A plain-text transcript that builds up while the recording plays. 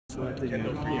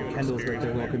Kendall's right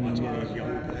there welcoming you.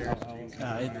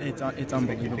 It's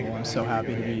unbelievable. I'm so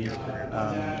happy to be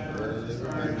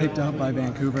picked up by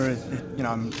Vancouver.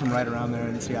 I'm from right around there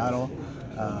in Seattle.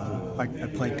 I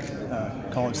play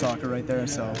college soccer right there,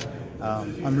 so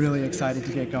I'm really excited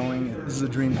to get going. This is a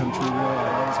dream come true, really.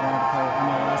 I always wanted to play at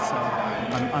MLS, so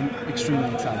I'm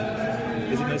extremely excited.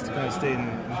 Is it nice to kind of stay in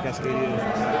Cascadia?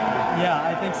 Yeah,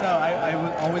 I think so. I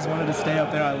always wanted to stay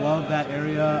up there. I love that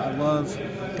area. I love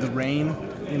the rain,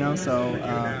 so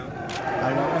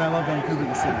I love Vancouver,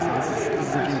 the city. So this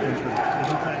is a dream come true. Did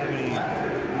you kind of have any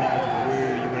knowledge of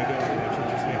where you were going to go?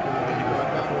 Just Vancouver, did you go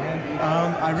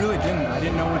beforehand? I really didn't. I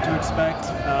didn't know what to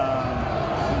expect.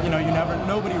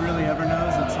 Nobody really ever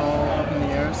knows. It's all up in the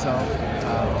air. So,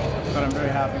 but I'm very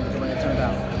happy with the way it turned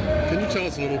out. Can you tell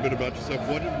us a little bit about yourself?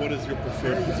 What is your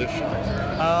preferred position?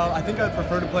 I think I'd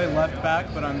prefer to play left back,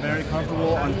 but I'm very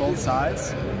comfortable on both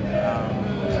sides,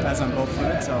 as I'm both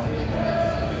footed. So,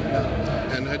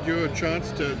 yeah. And had you a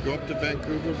chance to go up to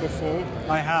Vancouver before?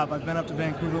 I have. I've been up to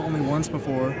Vancouver only once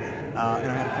before, and I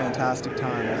had a fantastic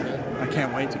time. I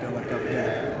can't wait to go back up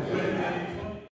again.